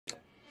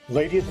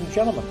Ladies and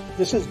gentlemen,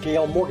 this is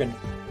Gail Morgan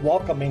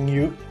welcoming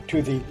you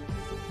to the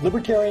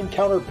Libertarian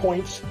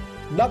Counterpoint's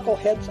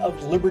Knuckleheads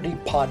of Liberty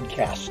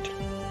podcast.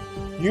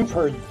 You've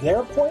heard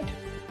their point,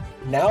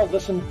 now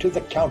listen to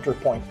the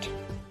counterpoint.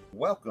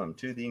 Welcome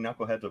to the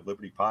Knuckleheads of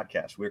Liberty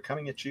podcast. We're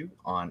coming at you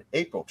on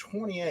April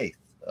 28th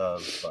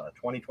of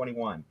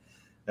 2021,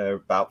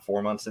 about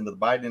 4 months into the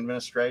Biden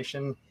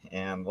administration,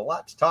 and a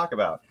lot to talk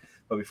about.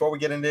 But before we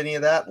get into any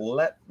of that,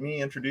 let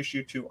me introduce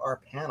you to our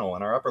panel.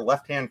 In our upper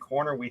left-hand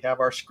corner, we have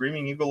our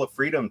screaming eagle of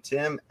freedom,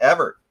 Tim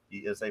Everett. He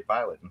is a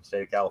pilot in the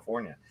state of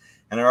California.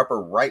 In our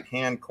upper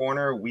right-hand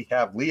corner, we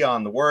have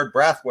Leon, the word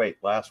Brathwaite,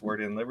 last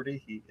word in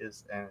Liberty. He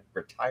is a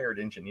retired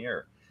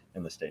engineer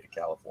in the state of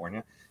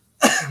California.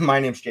 My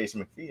name's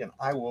Jason McPhee, and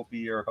I will be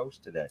your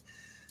host today.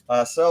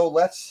 So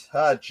let's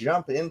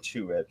jump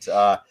into it.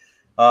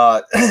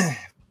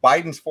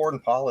 Biden's foreign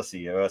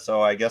policy. So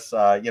I guess,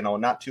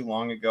 not too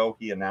long ago,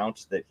 he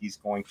announced that he's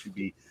going to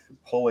be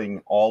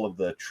pulling all of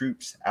the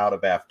troops out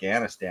of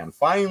Afghanistan.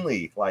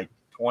 Finally, like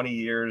 20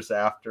 years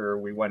after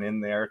we went in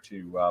there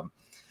to,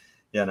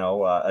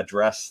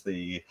 address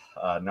the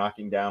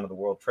knocking down of the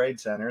World Trade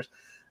Centers.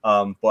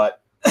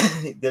 But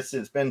this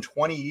has been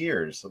 20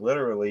 years,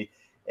 literally.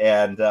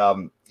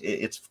 And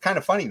it's kind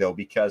of funny, though,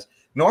 because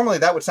normally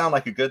that would sound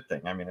like a good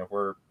thing. I mean, if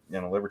we're,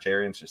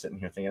 libertarians are sitting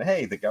here thinking,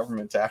 hey, the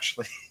government's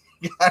actually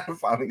kind of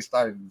finally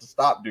started to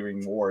stop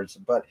doing wars.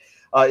 But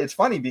it's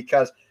funny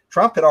because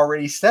Trump had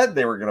already said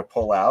they were going to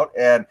pull out,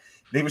 and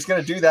he was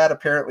going to do that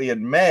apparently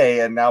in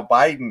May. And now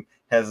Biden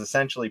has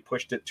essentially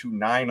pushed it to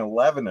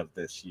 9/11 of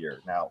this year.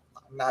 Now,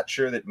 I'm not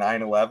sure that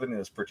 9/11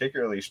 is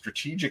particularly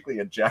strategically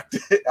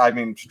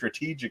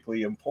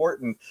strategically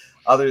important,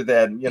 other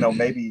than,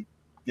 maybe,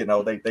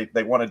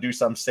 they want to do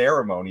some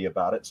ceremony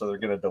about it. So they're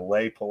going to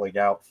delay pulling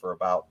out for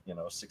about,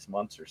 6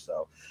 months or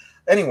so.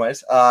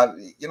 Anyways, I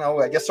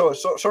guess so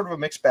sort of a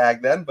mixed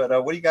bag then, but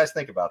what do you guys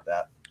think about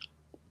that?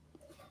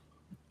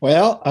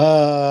 Well,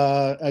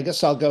 I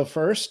guess I'll go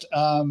first.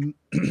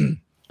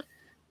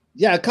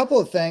 Yeah, a couple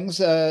of things.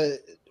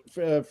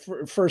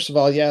 First of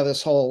all,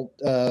 this whole,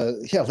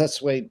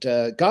 let's wait.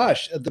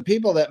 The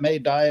people that may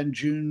die in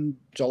June,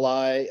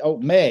 July,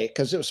 May,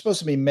 because it was supposed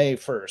to be May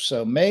 1st.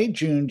 So May,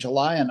 June,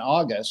 July, and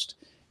August,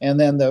 and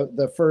then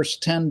the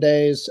first 10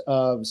 days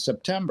of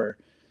September.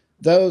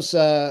 Those,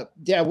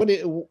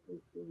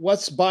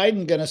 what's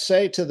Biden going to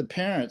say to the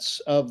parents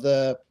of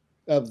the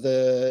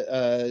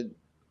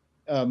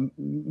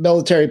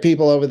military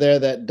people over there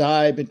that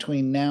die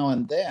between now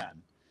and then,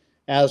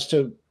 as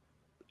to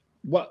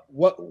what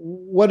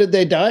did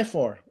they die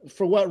for?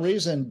 For what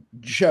reason,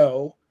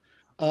 Joe,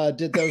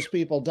 did those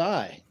people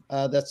die?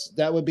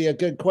 That would be a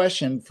good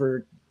question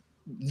for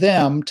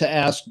them to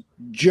ask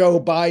Joe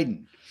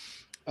Biden.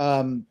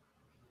 Of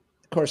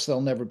course,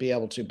 they'll never be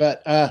able to,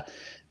 but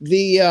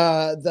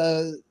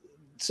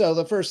so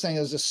the first thing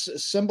is this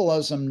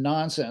symbolism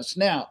nonsense.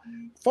 Now,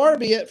 far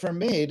be it from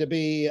me to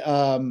be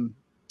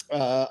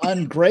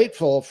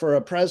ungrateful for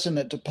a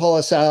president to pull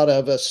us out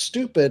of a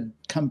stupid,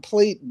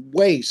 complete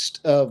waste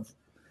of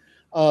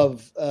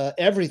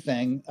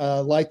everything,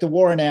 like the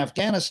war in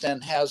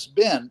Afghanistan has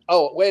been.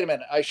 Oh, wait a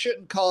minute! I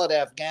shouldn't call it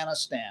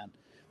Afghanistan.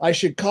 I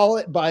should call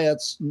it by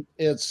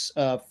its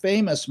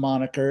famous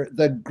moniker,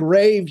 the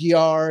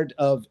graveyard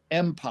of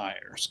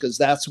empires, because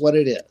that's what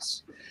it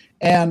is.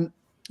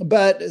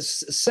 But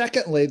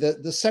secondly,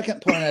 the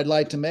second point I'd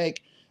like to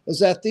make is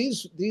that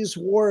these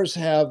wars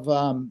have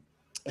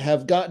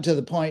gotten to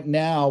the point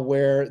now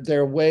where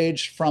they're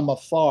waged from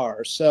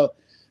afar. So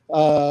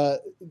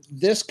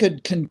this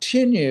could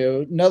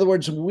continue. In other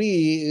words,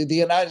 the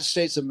United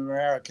States of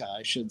America,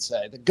 I should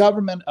say, the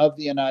government of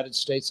the United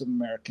States of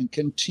America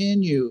can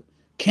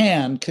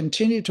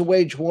continue to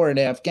wage war in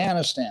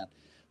Afghanistan,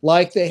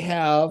 like they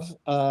have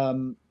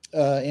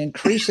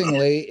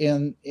increasingly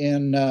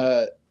in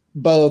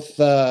both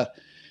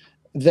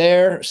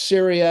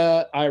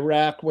Syria,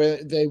 Iraq,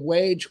 where they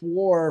wage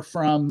war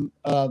from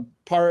all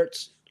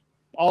parts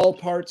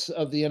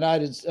of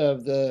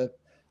the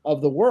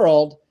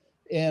world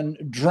in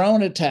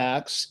drone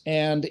attacks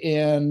and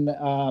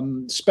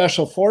in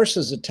special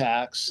forces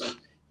attacks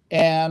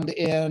and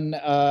in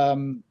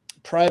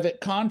private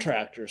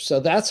contractors.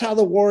 So that's how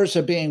the wars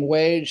are being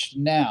waged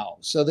now.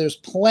 So there's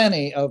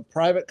plenty of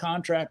private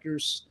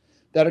contractors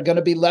that are going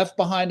to be left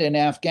behind in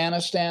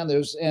Afghanistan.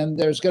 There's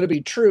going to be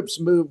troops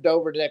moved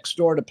over next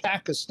door to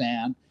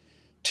Pakistan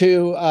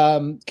to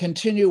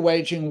continue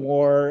waging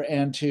war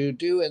and to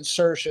do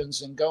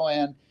insertions and go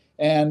in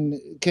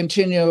and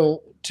continue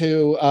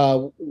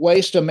to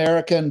waste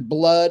American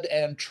blood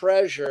and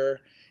treasure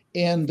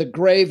in the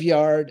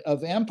graveyard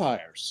of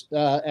empires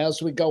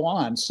as we go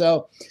on.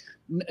 So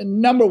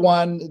number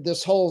one,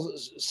 this whole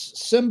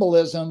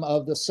symbolism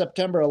of the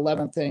September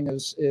 11th thing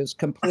is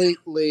complete.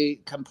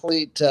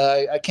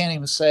 I can't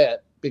even say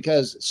it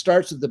because it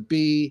starts with a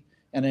B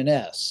and an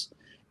S.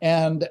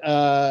 And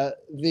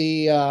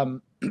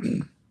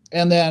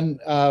then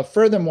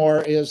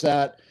furthermore is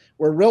that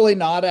we're really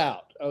not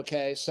out.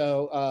 Okay,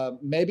 so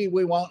maybe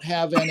we won't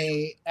have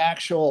any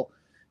actual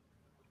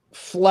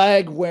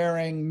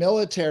flag-wearing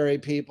military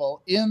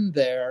people in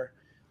there,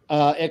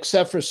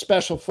 except for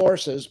special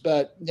forces,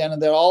 but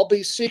they'll all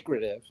be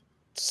secretive.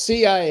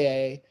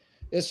 CIA.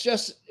 It's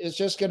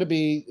just going to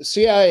be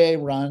CIA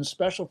run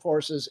special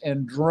forces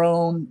and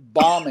drone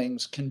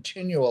bombings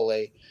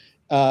continually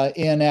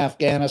in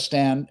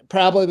Afghanistan,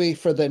 probably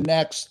for the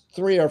next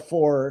 3 or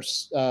 4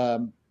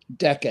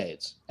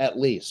 decades at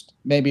least,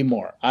 maybe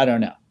more. I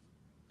don't know,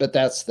 but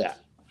that's that.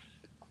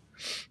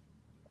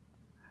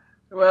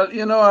 Well,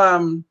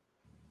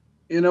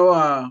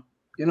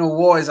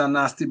 war is a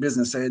nasty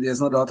business.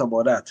 There's no doubt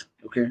about that.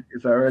 Okay,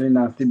 it's a really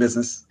nasty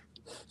business.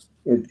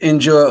 It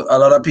injures a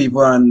lot of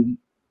people, and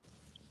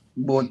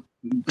both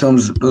in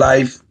terms of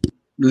life,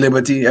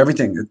 liberty,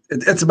 everything.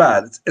 It's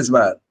bad. It's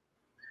bad.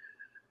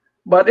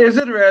 But is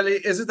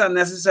it a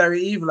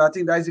necessary evil? I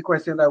think that's the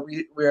question that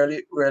we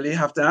really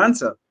have to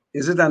answer.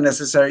 Is it a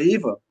necessary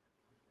evil?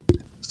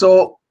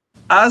 So,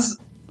 as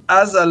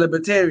a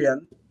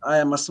libertarian, I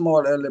am a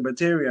small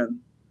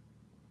libertarian.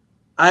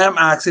 I am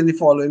asking the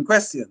following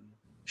question: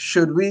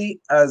 should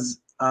we, as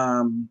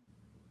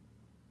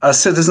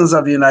citizens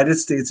of the United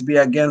States, be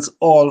against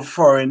all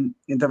foreign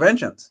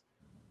interventions?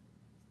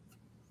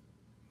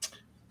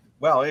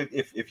 Well,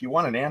 if you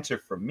want an answer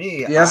from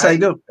me, yes, I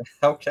do.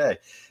 Okay,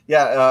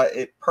 yeah.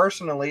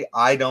 Personally,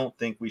 I don't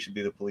think we should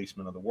be the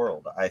policemen of the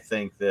world. I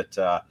think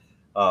that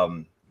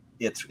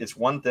it's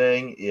one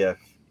thing if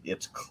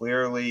it's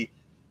clearly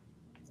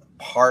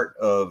part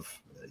of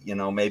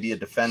maybe a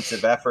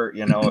defensive effort.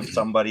 If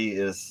somebody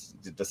is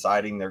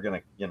deciding they're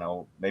going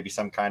to maybe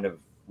some kind of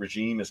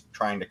regime is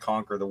trying to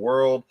conquer the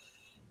world,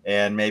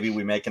 and maybe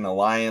we make an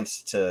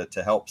alliance to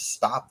help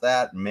stop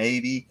that,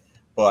 maybe.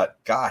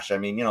 But gosh, I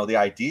mean, the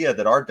idea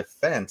that our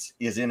defense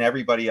is in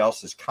everybody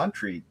else's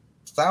country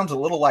sounds a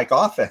little like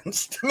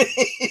offense to me,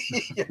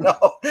 And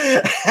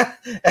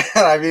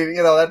I mean,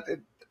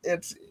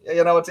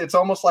 it's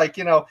almost like,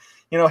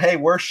 hey,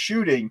 we're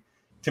shooting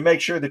to make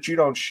sure that you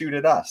don't shoot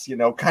at us,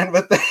 kind of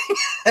a thing.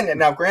 And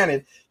now,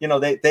 granted,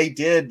 they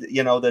did,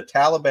 the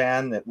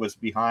Taliban that was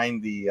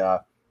behind the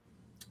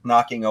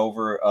knocking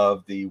over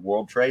of the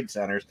World Trade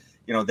Centers,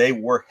 they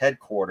were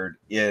headquartered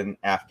in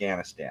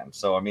Afghanistan.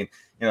 So, I mean,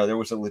 there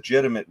was a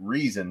legitimate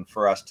reason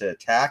for us to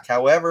attack.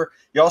 However,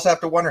 you also have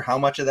to wonder how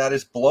much of that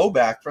is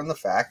blowback from the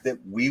fact that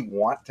we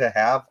want to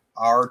have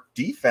our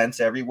defense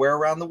everywhere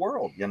around the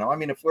world. I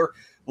mean, if we're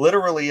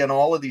literally in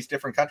all of these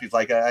different countries,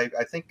 like I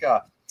think,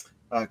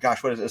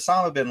 gosh, what is it?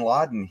 Osama bin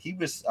Laden? He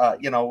was,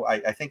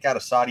 I think out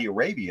of Saudi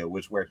Arabia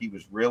was where he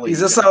was really.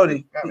 He's a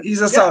Saudi.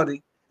 He's a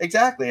Saudi.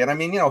 Exactly. And I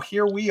mean,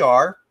 here we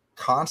are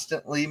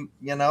constantly,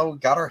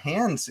 got our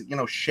hands,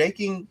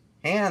 shaking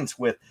hands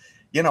with,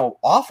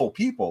 awful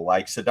people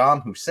like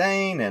Saddam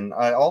Hussein and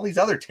all these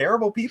other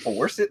terrible people.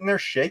 We're sitting there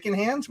shaking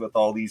hands with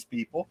all these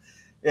people,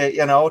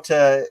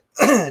 to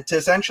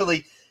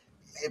essentially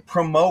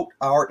promote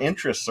our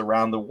interests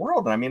around the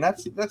world. And I mean,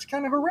 that's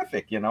kind of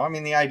horrific, I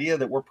mean, the idea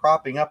that we're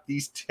propping up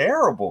these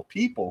terrible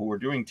people who are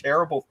doing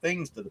terrible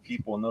things to the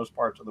people in those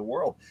parts of the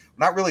world.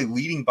 We're not really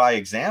leading by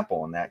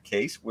example in that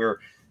case. We're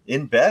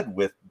in bed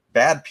with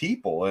bad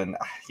people. And,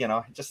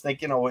 I just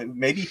think,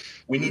 maybe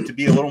we need to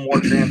be a little more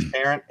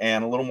transparent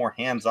and a little more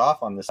hands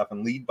off on this stuff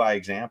and lead by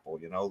example,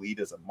 lead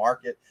as a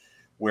market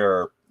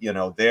where,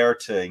 there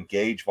to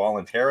engage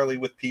voluntarily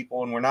with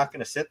people. And we're not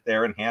going to sit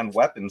there and hand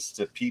weapons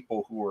to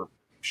people who are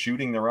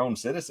shooting their own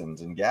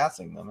citizens and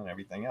gassing them and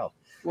everything else.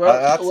 Well,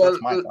 that's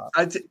my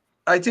thought.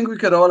 I think we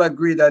could all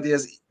agree that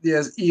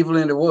there's evil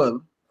in the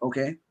world,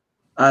 okay?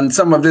 And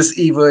some of this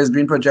evil is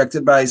being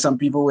projected by some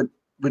people with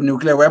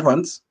nuclear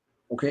weapons,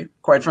 okay,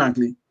 quite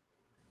frankly.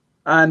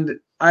 And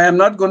I am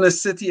not going to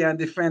sit here and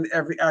defend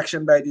every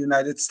action by the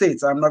United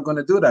States. I'm not going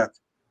to do that.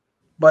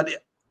 But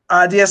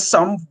are there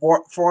some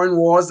foreign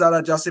wars that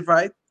are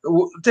justified?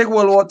 Take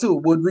World War II.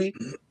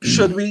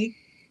 Should we,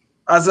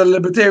 as a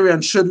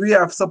libertarian, should we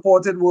have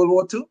supported World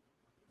War II?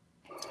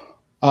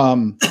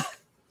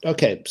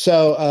 Okay,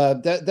 so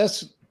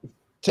that's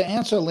to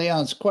answer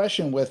Leon's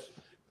question with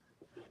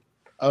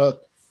an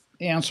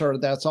answer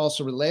that's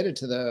also related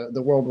to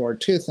the World War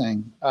II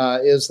thing,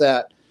 is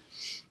that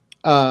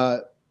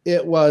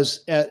it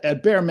was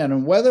at bare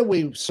minimum, whether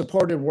we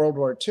supported World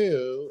War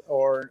II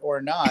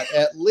or not,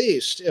 at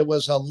least it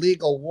was a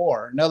legal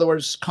war. In other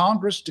words,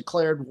 Congress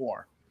declared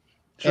war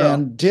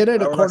and did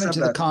it according to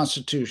the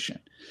Constitution.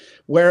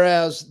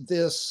 Whereas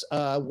this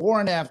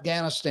war in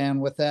Afghanistan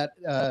with that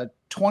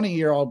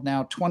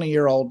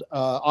 20-year-old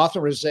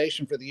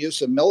authorization for the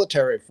use of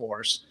military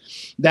force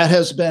that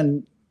has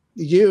been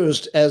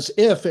used as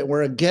if it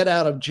were a get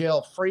out of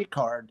jail free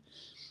card.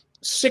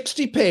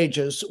 60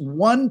 pages,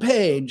 one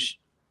page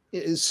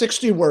is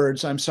 60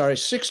 words. I'm sorry,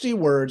 60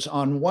 words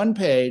on one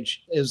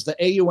page is the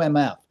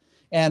AUMF.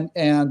 And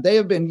they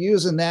have been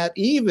using that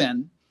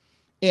even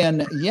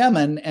in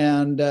Yemen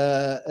and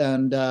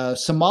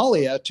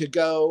Somalia to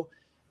go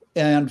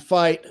and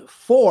fight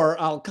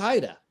for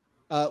Al-Qaeda.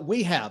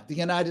 We have the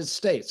United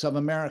States of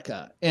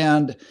America.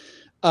 And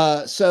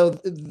so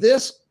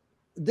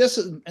this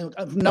is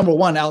number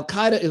one. Al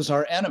Qaeda is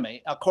our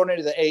enemy, according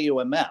to the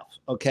AUMF.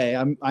 Okay,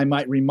 I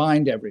might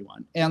remind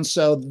everyone, and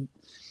so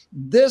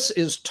this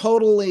is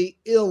totally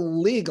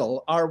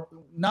illegal.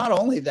 Not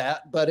only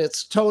that, but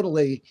it's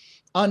totally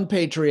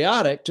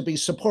unpatriotic to be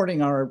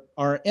supporting our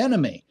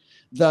enemy,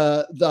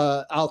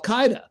 the Al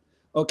Qaeda.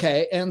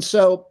 Okay, and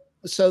so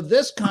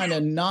this kind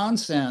of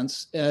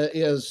nonsense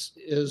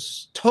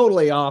is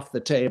totally off the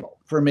table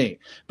for me.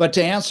 But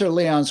to answer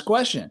Leon's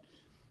question,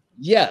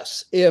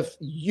 yes, if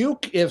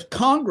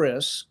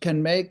Congress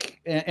can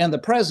make, and the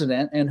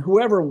president and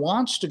whoever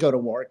wants to go to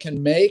war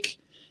can make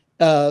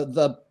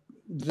can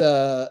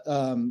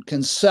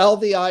sell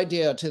the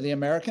idea to the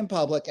American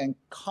public, and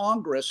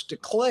Congress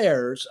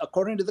declares,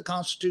 according to the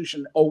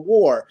Constitution, a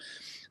war,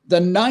 the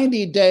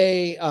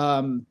 90-day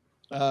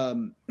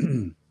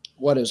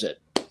what is it?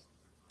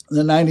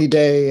 The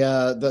 90-day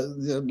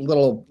the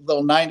little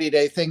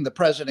 90-day thing the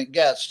president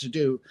gets to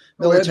do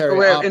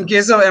military in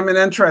case of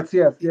imminent threats.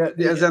 Yes,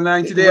 there's a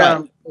 90-day.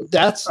 Right.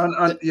 That's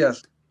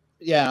yes.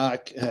 Yeah,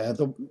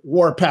 the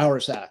War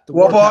Powers Act. The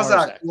War Powers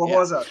Act. War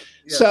Powers Act.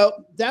 Yeah.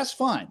 So that's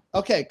fine.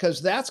 Okay,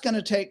 because that's going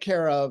to take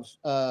care of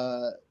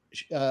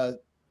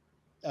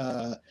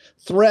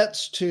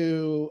threats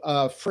to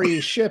free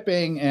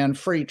shipping and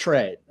free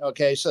trade.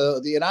 Okay, so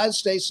the United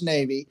States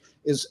Navy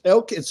is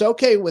okay. It's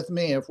okay with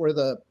me if we're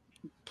the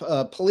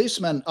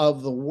policemen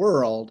of the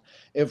world,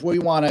 if we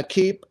want to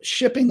keep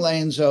shipping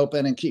lanes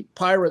open and keep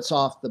pirates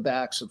off the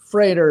backs of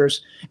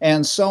freighters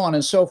and so on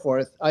and so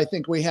forth. I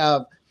think we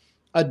have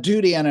a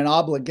duty and an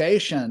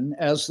obligation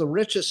as the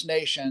richest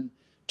nation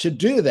to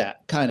do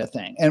that kind of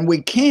thing. And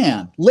we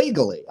can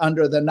legally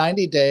under the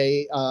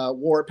 90-day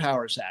War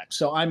Powers Act.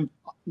 So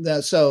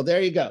so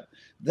there you go.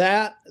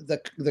 That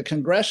the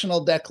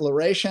congressional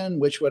declaration,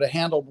 which would have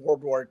handled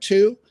World War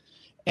II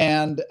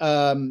and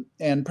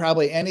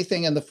probably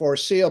anything in the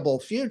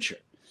foreseeable future.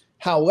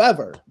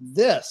 However,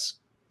 this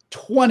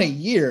 20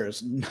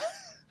 years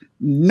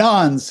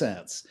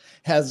nonsense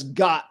has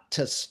got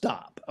to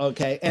stop.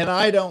 Okay, and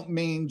I don't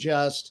mean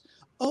just,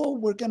 oh,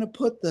 we're going to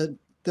put the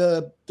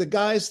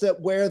guys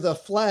that wear the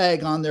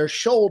flag on their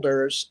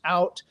shoulders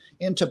out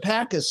into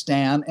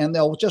Pakistan, and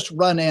they'll just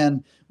run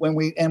in when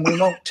we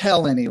won't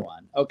tell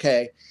anyone.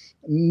 Okay,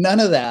 none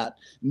of that.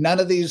 None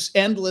of these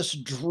endless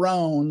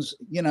drones.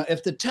 You know,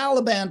 if the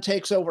Taliban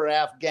takes over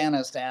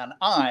Afghanistan,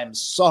 I'm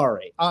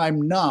sorry,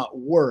 I'm not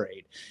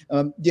worried.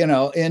 You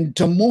know, in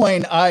Des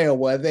Moines,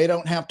 Iowa, they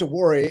don't have to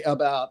worry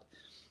about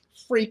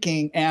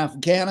freaking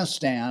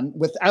Afghanistan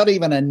without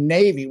even a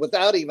navy,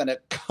 without even a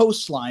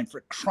coastline,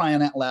 for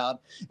crying out loud,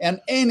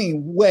 and any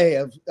way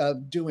of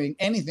doing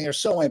anything. They're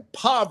so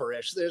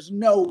impoverished. There's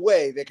no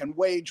way they can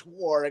wage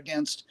war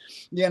against,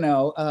 you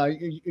know,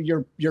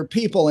 your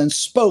people in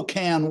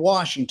Spokane,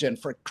 Washington,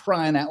 for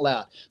crying out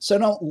loud. So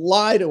don't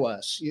lie to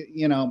us,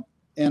 you know.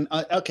 And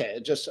okay,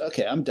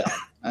 I'm done.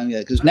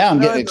 Because now I'm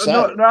getting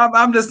excited. No,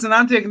 I'm listening.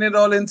 I'm taking it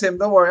all in, Tim.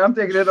 Don't worry, I'm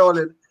taking it all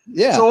in.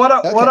 Yeah. So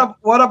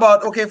what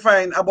about, okay,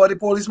 fine, about the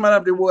policeman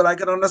of the world? I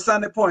can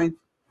understand the point.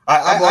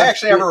 I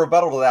actually have a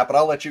rebuttal to that, but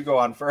I'll let you go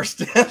on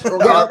first.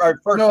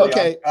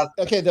 Okay.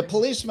 The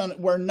policemen,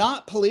 we're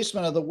not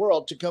policemen of the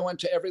world to go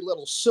into every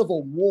little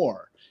civil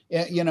war.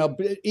 You know,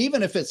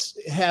 even if it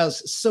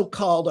has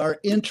so-called our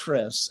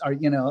interests, our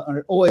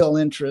oil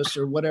interests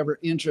or whatever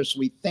interests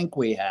we think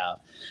we have,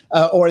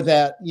 or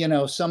that, you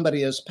know,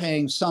 somebody is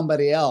paying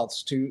somebody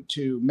else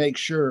to make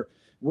sure,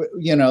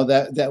 you know,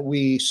 that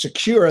we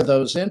secure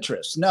those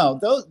interests. No,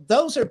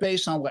 those are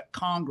based on what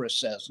Congress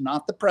says,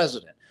 not the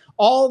president.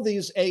 All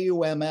these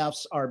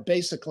AUMFs are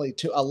basically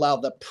to allow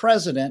the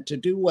president to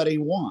do what he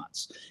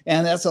wants,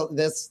 and that's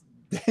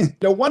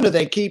no wonder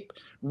they keep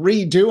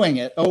redoing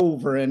it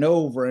over and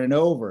over and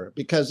over,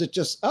 because it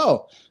just,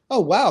 oh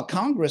wow,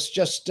 Congress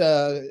just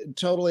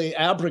totally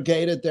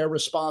abrogated their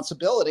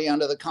responsibility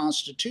under the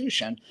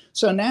Constitution.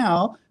 So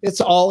now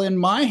it's all in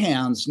my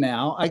hands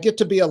now. I get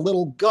to be a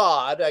little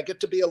god. I get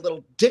to be a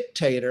little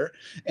dictator.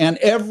 And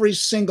every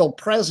single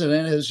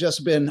president has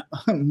just been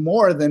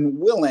more than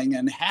willing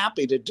and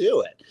happy to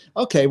do it.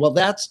 Okay, well,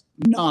 that's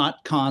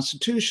not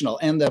constitutional.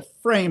 And the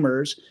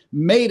framers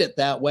made it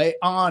that way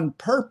on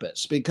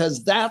purpose,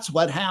 because that's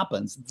what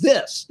happens.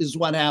 This is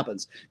what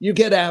happens. You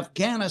get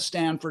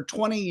Afghanistan for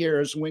 20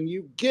 years when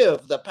you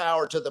give the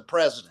power to the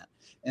president.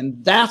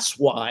 And that's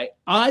why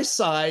I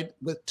side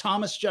with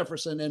Thomas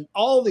Jefferson and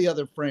all the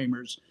other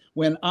framers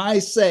when I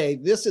say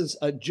this is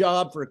a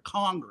job for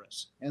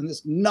Congress, and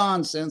this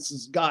nonsense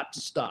has got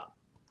to stop.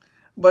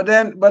 But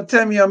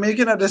Tim, you're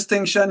making a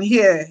distinction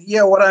here.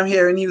 Yeah, what I'm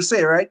hearing you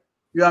say, right?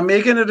 You are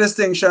making a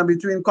distinction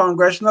between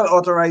congressional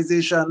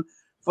authorization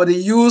for the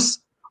use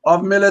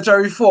of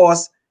military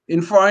force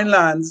in foreign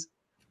lands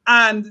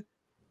and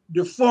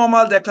the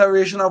formal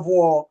declaration of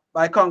war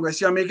by Congress.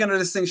 You're making a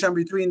distinction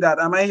between that.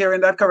 Am I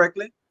hearing that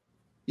correctly?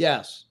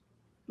 Yes.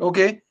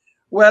 Okay.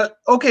 Well,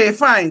 okay,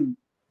 fine.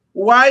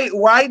 Why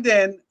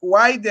then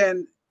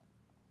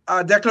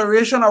a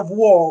declaration of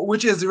war,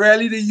 which is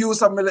really the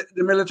use of the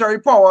military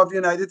power of the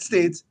United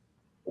States,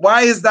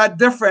 why is that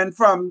different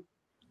from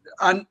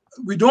and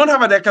we don't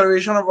have a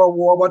declaration of a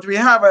war, but we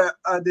have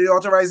the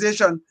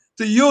authorization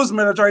to use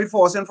military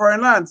force in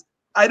foreign lands.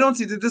 I don't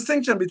see the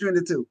distinction between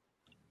the two.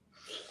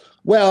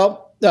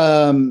 Well,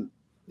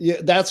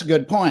 yeah, that's a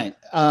good point.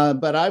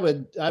 But I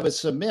would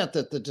submit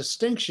that the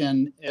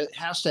distinction, it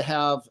has to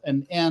have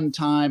an end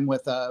time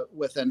with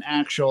an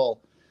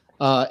actual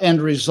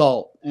end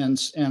result and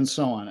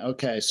so on.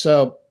 Okay,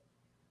 so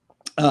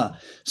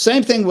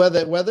same thing with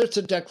it, whether it's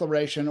a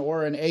declaration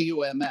or an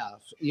AUMF.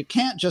 You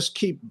can't just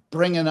keep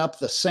bringing up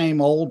the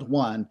same old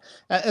one.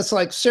 It's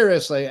like,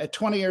 seriously,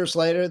 20 years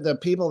later, the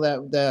people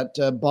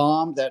that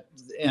bombed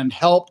and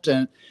helped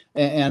and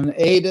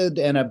aided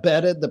and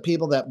abetted the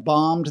people that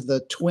bombed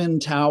the Twin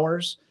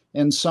Towers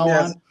and so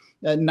on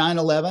at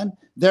 9/11,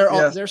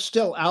 they're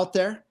still out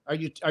there. Are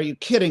you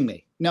kidding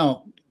me?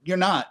 No, you're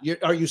not.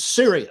 Are you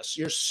serious?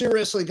 You're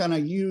seriously going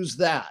to use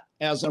that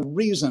as a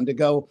reason to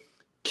go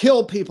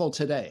kill people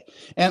today?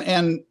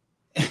 And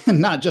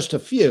not just a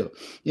few,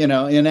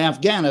 in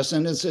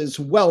Afghanistan it's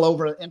well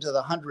over into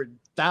the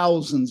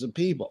 100,000s of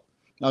people.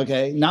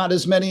 Okay, not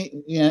as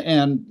many,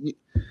 and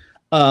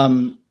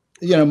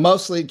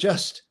mostly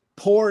just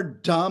poor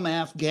dumb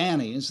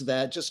Afghanis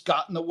that just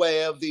got in the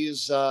way of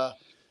these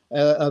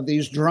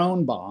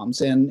drone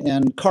bombs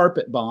and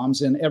carpet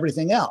bombs and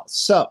everything else.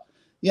 So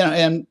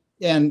a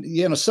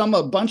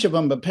bunch of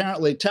them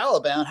apparently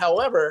Taliban.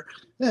 However,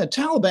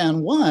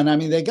 Taliban won. I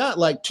mean, they got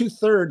like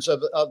 2/3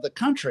 of the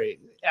country.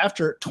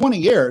 After 20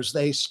 years,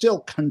 they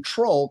still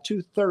control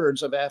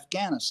 2/3 of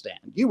Afghanistan.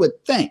 You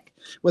would think,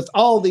 with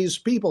all these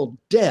people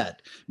dead,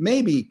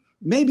 maybe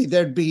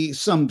there'd be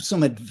some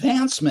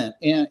advancement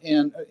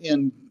in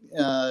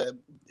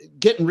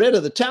getting rid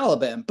of the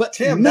Taliban, but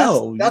Tim,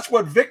 no, that's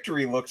what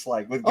victory looks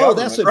like with government.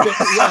 That's a victory.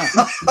 Yeah,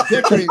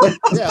 victory.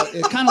 Yeah,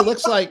 it kind of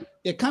looks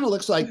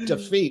like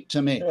defeat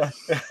to me.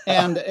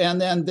 And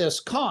then this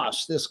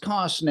cost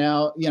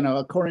now,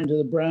 according to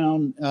the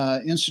Brown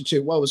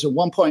Institute, what was it,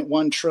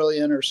 1.1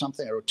 trillion or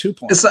something, or 2.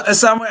 It's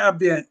somewhere up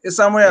there. It's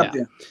somewhere up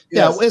there.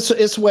 Yes. Yeah,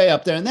 it's way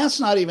up there, and that's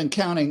not even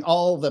counting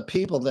all the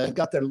people that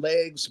got their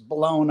legs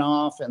blown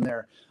off and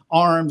their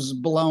arms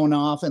blown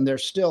off, and they're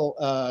still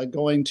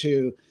going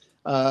to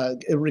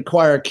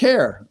require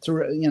care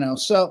through,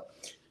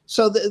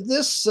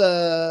 this.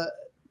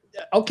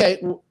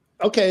 Okay,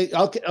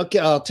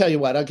 I'll tell you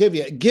what. Give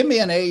me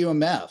an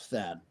AUMF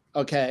then.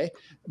 Okay,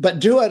 but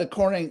do it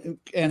according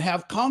and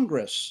have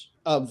Congress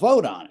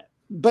vote on it.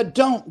 But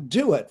don't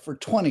do it for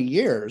 20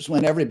 years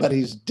when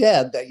everybody's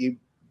dead that you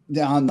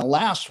on the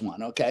last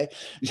one. Okay,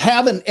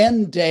 have an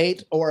end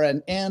date or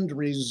an end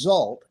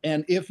result,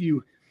 and if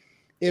you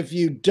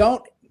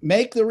don't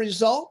make the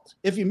result,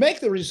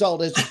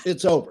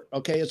 it's over.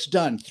 Okay, it's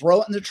done.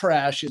 Throw it in the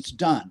trash. It's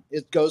done.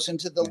 It goes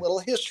into the little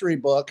history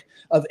book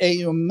of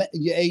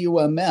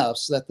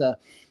AUMFs that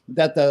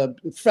the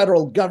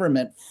federal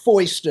government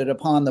foisted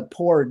upon the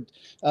poor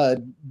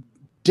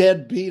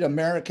deadbeat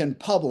American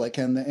public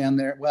and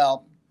their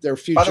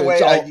future. By the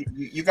way,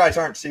 you guys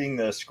aren't seeing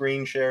the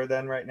screen share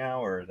then right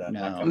now, or is that?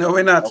 No,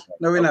 we're not. Okay.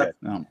 No, we're not.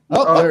 No.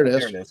 Oh, there it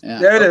is. Yeah.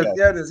 There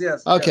it is.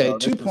 Yes. Okay,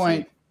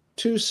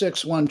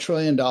 $2.261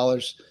 trillion.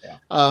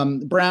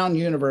 Brown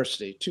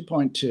University,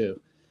 2.2,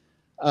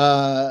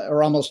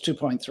 or almost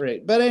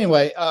 2.3. But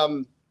anyway,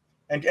 and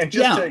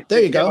just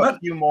there you go. A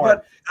few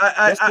more.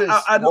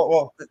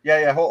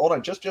 Hold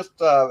on. Just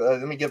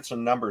let me give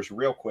some numbers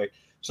real quick.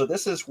 So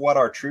this is what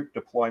our troop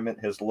deployment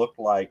has looked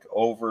like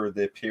over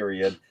the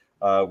period.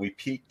 We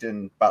peaked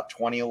in about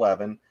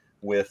 2011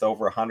 with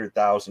over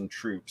 100,000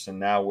 troops, and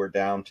now we're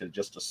down to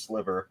just a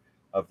sliver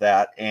of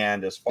that.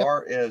 And as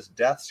far as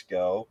deaths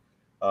go,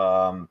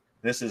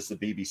 this is the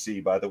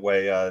BBC, by the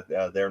way,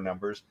 their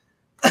numbers,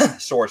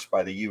 sourced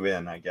by the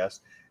UN, I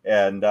guess.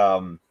 And,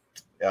 and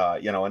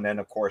then,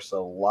 of course,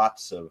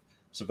 lots of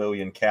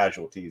civilian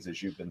casualties,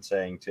 as you've been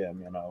saying,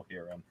 Tim,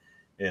 here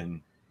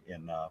in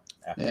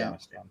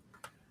Afghanistan.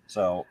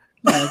 So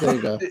there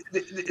you go.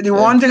 The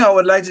one thing I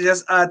would like to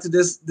just add to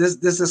this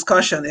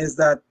discussion is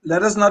that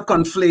let us not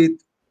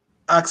conflate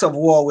acts of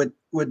war with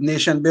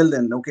nation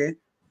building, okay?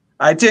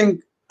 I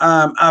think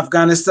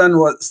Afghanistan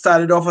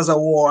started off as a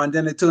war and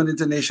then it turned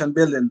into nation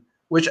building,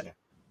 which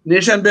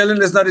nation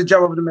building is not a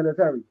job of the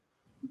military,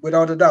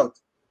 without a doubt.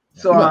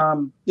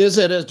 So is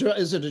it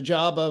a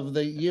job of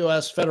the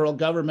U.S. federal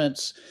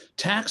government's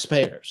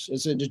taxpayers?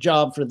 Is it a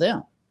job for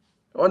them?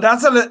 Well,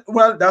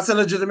 that's a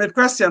legitimate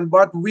question,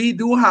 but we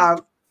do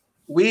have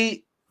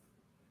when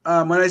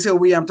I say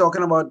we, I'm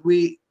talking about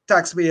we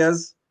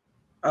taxpayers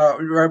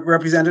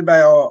represented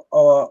by our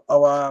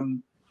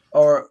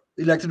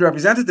elected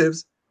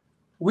representatives.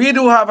 We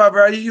do have a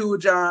very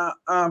huge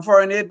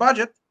foreign aid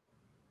budget.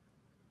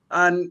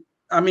 And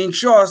I mean,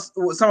 sure,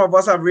 some of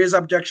us have raised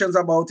objections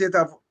about it,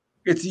 of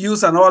its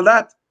use and all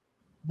that,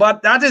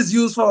 but that is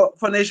used for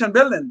nation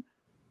building.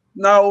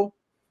 Now,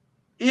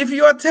 if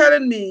you are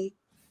telling me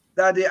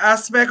that the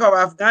aspect of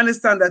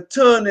Afghanistan that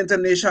turned into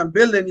nation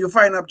building, you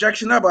find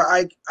objectionable,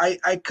 I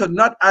could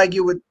not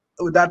argue with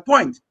that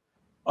point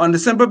on the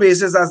simple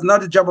basis that's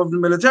not the job of the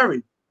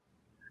military.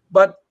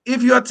 But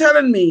if you're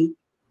telling me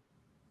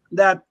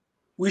that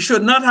we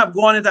should not have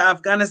gone into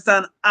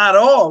Afghanistan at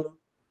all,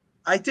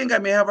 I think I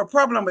may have a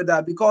problem with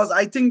that, because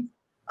I think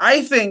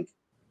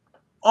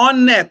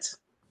on net,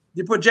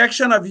 the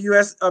projection of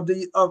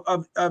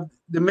the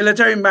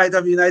military might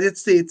of the United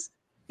States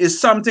is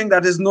something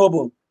that is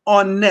noble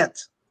on net.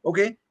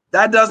 Okay,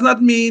 that does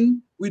not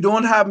mean we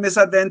don't have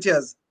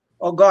misadventures.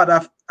 Oh God,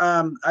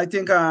 I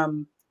think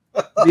the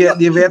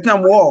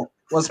Vietnam War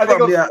was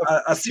probably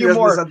a serious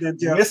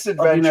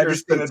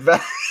misadventures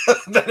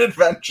than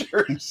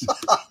adventures.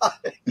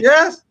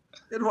 Yes,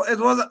 it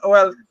was.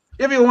 Well,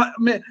 if you want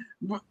me,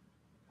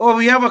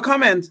 we have a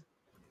comment.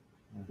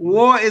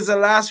 War is a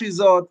last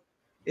resort.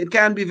 It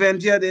can be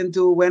ventured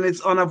into when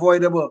it's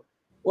unavoidable.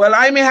 Well,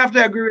 I may have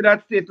to agree with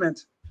that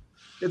statement.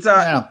 It's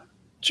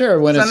sure,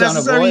 when it's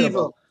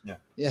unavoidable. Evil.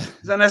 Yeah,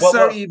 it's a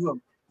necessary evil.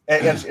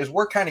 As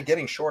we're kind of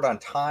getting short on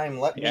time,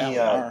 let me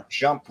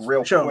jump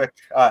real quick.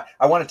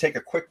 I want to take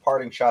a quick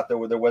parting shot, though,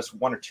 where there was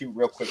one or two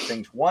real quick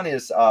things. One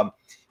is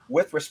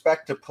with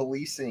respect to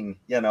policing,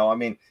 I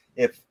mean,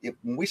 if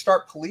when we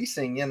start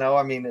policing,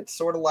 I mean, it's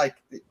sort of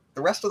like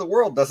the rest of the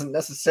world doesn't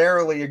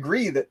necessarily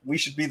agree that we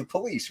should be the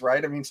police,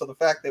 right? I mean, so the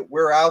fact that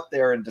we're out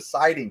there and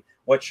deciding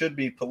what should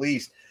be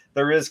policed,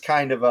 there is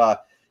kind of I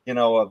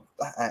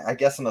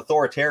guess an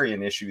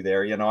authoritarian issue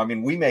there. I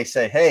mean, we may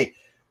say, hey,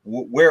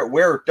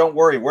 we're don't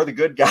worry, we're the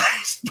good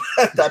guys,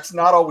 but that's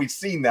not always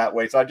seen that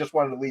way. So I just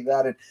wanted to leave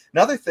that in.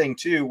 Another thing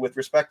too, with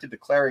respect to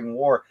declaring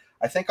war,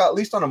 I think at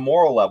least on a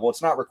moral level,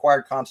 it's not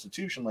required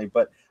constitutionally,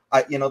 but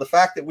the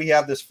fact that we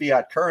have this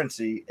fiat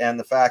currency and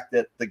the fact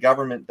that the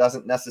government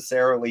doesn't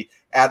necessarily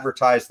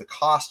advertise the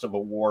cost of a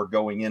war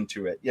going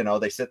into it,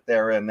 they sit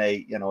there and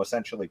they,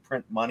 essentially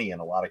print money in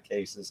a lot of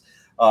cases.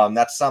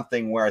 That's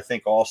something where I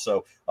think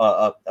also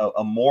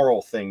a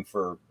moral thing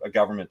for a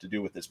government to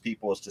do with its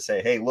people is to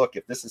say, hey, look,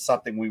 if this is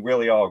something we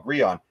really all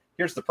agree on,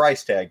 here's the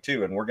price tag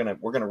too, and we're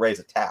gonna raise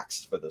a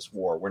tax for this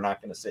war. We're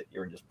not gonna sit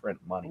here and just print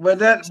money.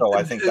 So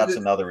I think that's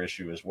another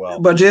issue as well.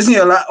 But Jason,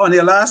 on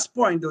your last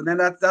point, though, then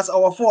that's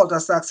our fault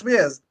as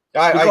taxpayers,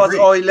 because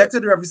our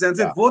elected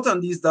representatives vote on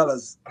these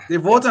dollars. They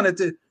vote on it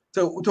to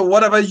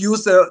whatever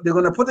use they're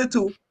gonna put it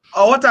to,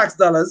 our tax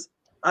dollars.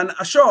 And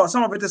sure,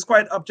 some of it is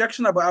quite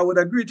objectionable. I would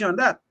agree with you on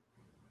that.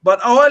 But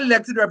our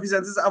elected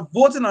representatives are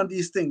voting on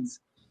these things,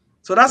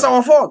 so that's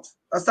our fault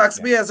as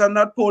taxpayers, are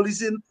not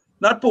policing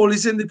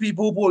the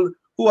people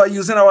who are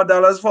using our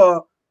dollars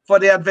for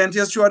their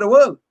advantage throughout the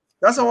world.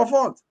 That's our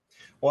fault.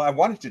 Well, I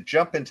wanted to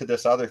jump into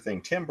this other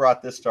thing. Tim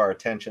brought this to our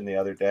attention the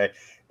other day,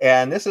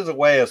 and this is a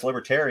way as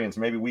libertarians,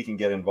 maybe we can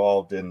get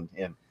involved in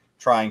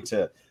trying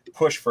to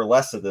push for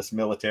less of this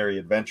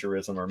military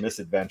adventurism or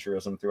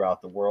misadventurism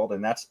throughout the world,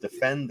 and that's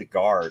defend the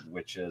guard,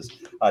 which is,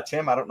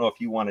 Tim, I don't know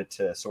if you wanted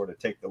to sort of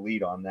take the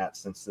lead on that,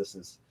 since this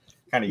is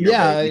kind of your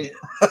baby.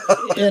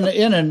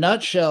 in a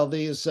nutshell,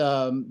 these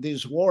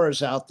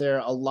wars out there,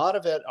 a lot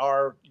of it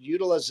are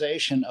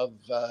utilization of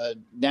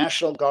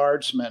National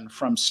Guardsmen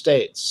from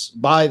states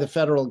by the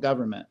federal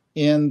government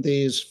in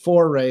these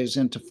forays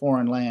into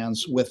foreign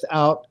lands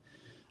without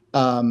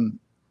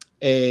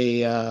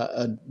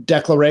a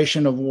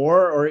declaration of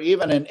war or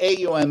even an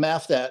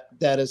AUMF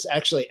that is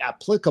actually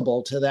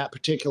applicable to that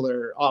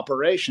particular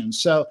operation.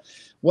 So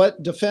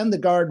what Defend the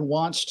Guard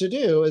wants to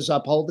do is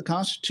uphold the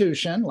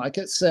Constitution, like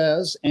it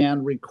says,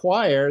 and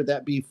require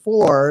that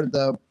before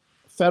the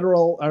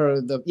federal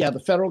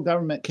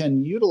government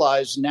can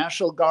utilize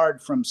National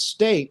Guard from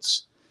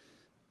states,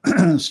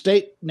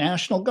 state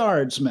National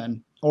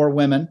Guardsmen or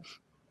women,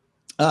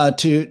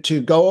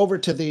 to go over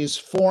to these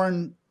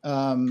foreign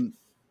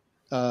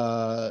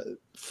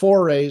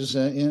forays,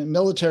 in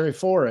military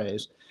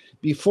forays.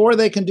 Before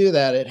they can do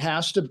that, it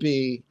has to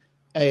be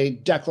a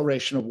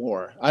declaration of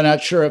war. I'm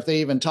not sure if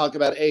they even talk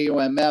about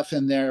AUMF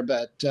in there,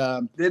 but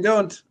they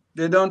don't,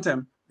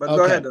 Tim. But okay.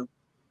 Go ahead.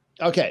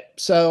 Okay,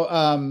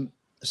 so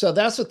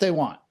that's what they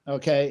want.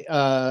 Okay,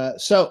 how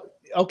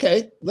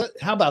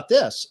about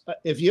this?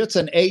 If it's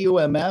an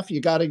AUMF,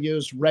 you got to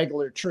use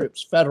regular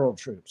troops, federal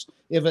troops.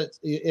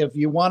 If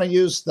you want to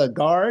use the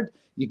Guard,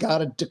 you got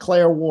to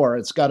declare war.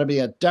 It's got to be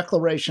a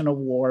declaration of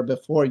war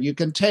before you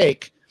can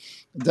take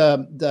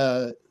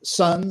the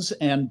sons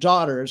and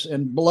daughters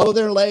and blow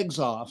their legs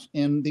off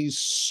in these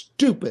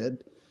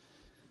stupid,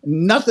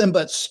 nothing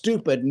but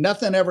stupid,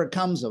 nothing ever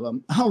comes of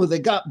them. Oh, they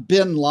got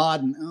bin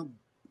Laden. Oh,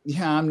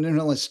 yeah, I'm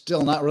really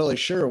still not really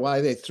sure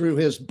why they threw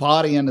his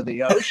body into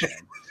the ocean.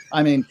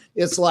 I mean,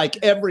 it's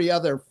like every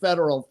other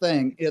federal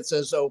thing. It's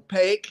as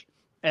opaque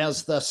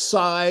as the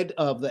side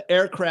of the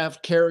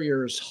aircraft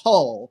carrier's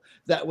hull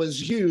that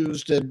was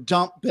used to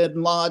dump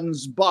bin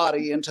Laden's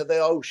body into the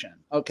ocean.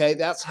 Okay,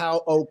 that's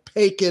how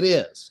opaque it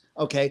is.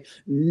 Okay,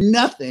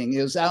 nothing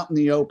is out in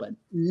the open.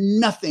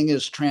 Nothing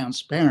is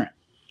transparent.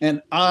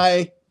 And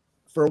I,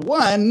 for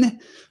one,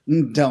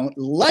 don't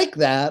like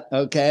that.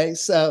 Okay,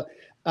 so,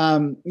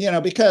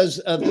 because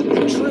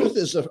the truth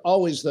is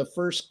always the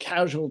first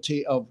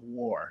casualty of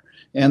war.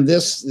 And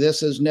this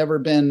has never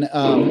been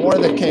more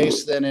the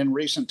case than in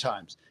recent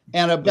times.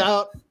 And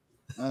about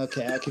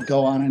Okay, I could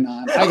go on and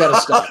on. I gotta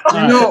stop.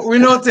 We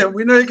know, Tim.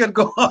 We know you can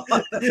go on.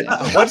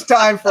 What's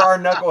time for our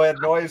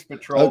Knucklehead Noise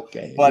Patrol?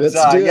 Okay, but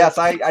yes,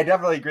 I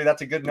definitely agree.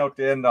 That's a good note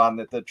to end on.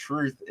 That the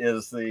truth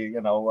is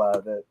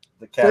the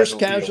first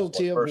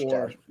casualty of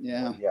war.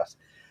 Yeah. Yes.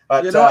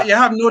 But, you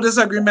have no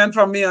disagreement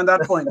from me on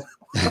that point.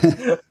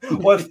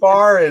 Well, as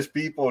far as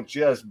people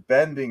just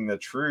bending the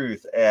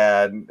truth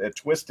and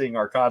twisting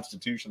our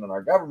Constitution and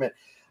our government.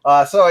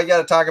 So I got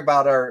to talk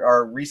about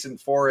our recent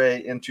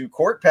foray into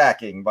court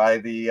packing by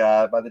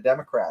the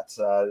Democrats.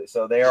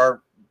 So they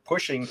are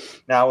pushing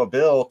now a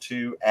bill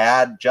to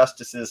add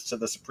justices to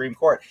the Supreme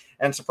Court,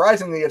 and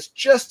surprisingly, it's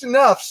just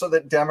enough so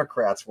that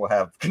Democrats will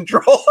have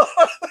control.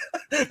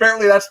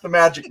 Apparently, that's the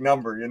magic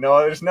number.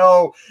 There's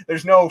no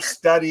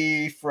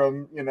study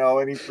from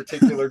any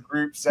particular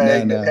group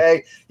saying that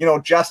hey,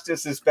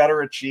 justice is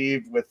better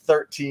achieved with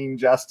 13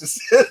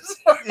 justices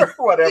or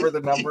whatever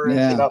the number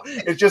is.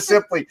 It's just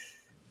simply.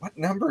 What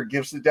number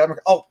gives the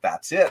Democrat? Oh,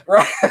 that's it,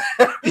 right?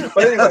 But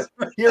anyway,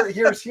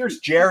 here's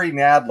Jerry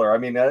Nadler. I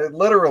mean,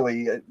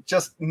 literally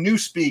just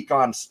newspeak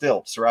on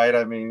stilts, right?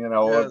 I mean, as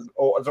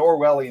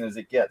Orwellian as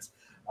it gets.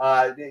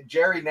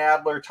 Jerry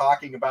Nadler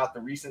talking about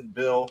the recent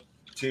bill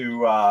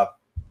to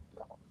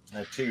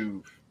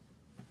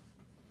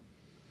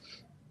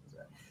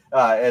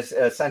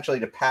essentially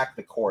to pack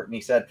the court, and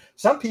he said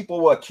some people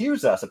will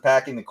accuse us of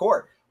packing the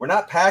court. We're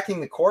not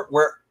packing the court.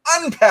 We're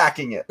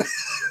unpacking it.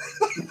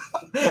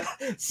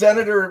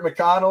 Senator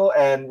McConnell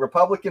and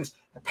Republicans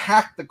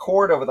packed the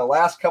court over the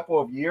last couple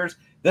of years.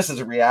 This is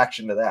a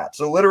reaction to that.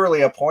 So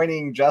literally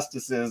appointing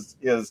justices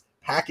is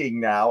packing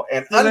now,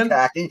 and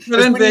unpacking is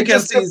when you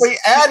just simply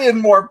add in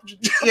more.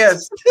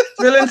 Yes,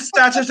 filling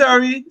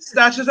statutory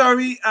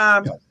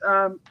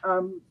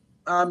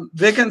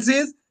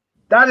vacancies.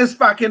 That is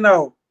packing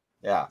now.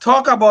 Yeah.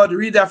 Talk about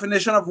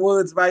redefinition of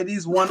words by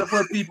these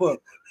wonderful people.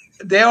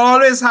 They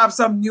always have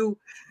some new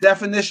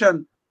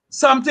definition.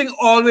 Something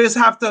always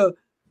have to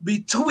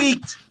be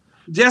tweaked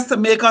just to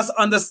make us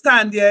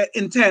understand their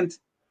intent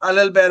a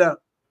little better.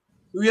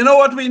 You know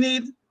what we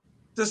need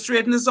to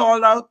straighten this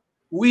all out?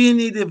 We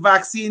need a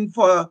vaccine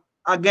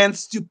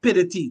against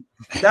stupidity.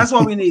 That's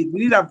what we need.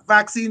 We need a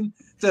vaccine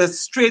to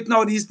straighten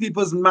out these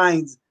people's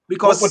minds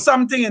because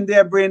something in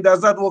their brain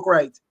does not work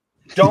right.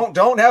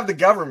 Don't have the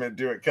government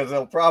do it because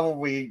they'll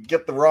probably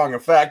get the wrong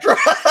effect.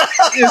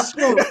 It's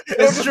true.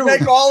 It's true.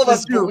 Make all of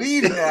us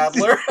believe,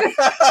 Nadler.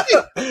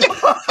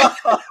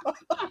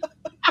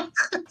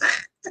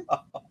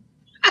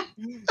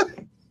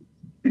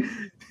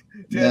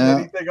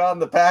 Anything on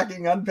the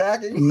packing,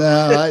 unpacking?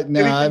 No.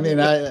 I mean,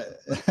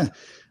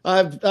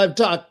 I've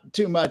talked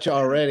too much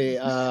already,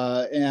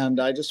 and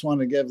I just want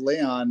to give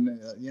Leon,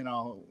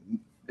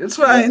 it's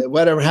fine.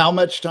 How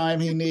much time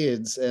he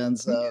needs. And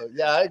so,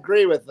 yeah, I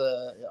agree with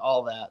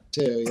all that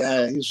too.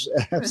 Yeah, he's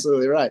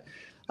absolutely right.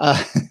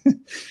 I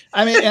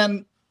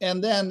mean,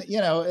 and then,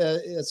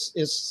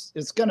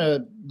 it's going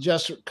to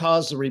just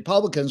cause the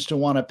Republicans to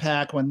want to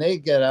pack when they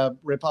get a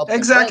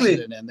Republican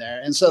president in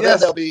there. And so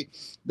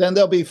then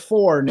there'll be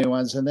 4 new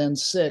ones, and then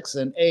 6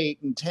 and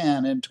 8 and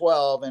 10 and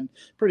 12. And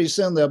pretty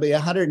soon there'll be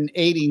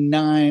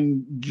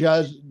 189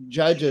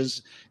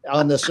 judges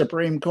on the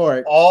Supreme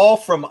Court. All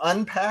from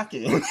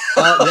unpacking. And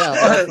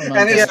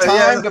it's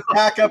time to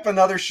pack up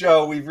another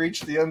show. We've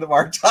reached the end of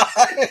our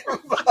time.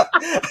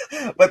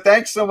 But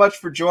thanks so much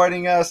for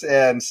joining us,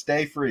 and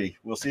stay free.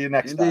 We'll see you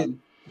next time.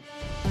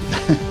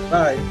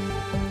 Bye.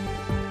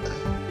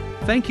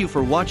 Thank you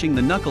for watching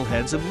the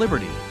Knuckleheads of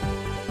Liberty.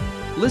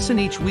 Listen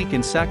each week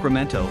in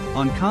Sacramento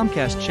on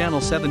Comcast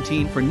Channel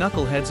 17 for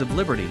Knuckleheads of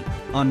Liberty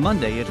on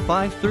Monday at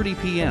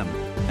 5:30 p.m.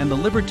 and the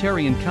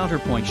Libertarian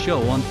Counterpoint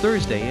show on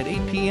Thursday at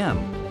 8 p.m.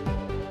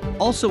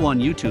 Also on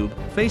YouTube,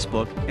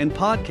 Facebook, and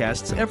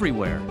podcasts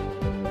everywhere.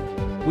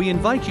 We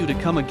invite you to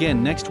come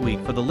again next week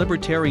for the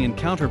Libertarian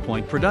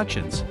Counterpoint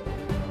Productions.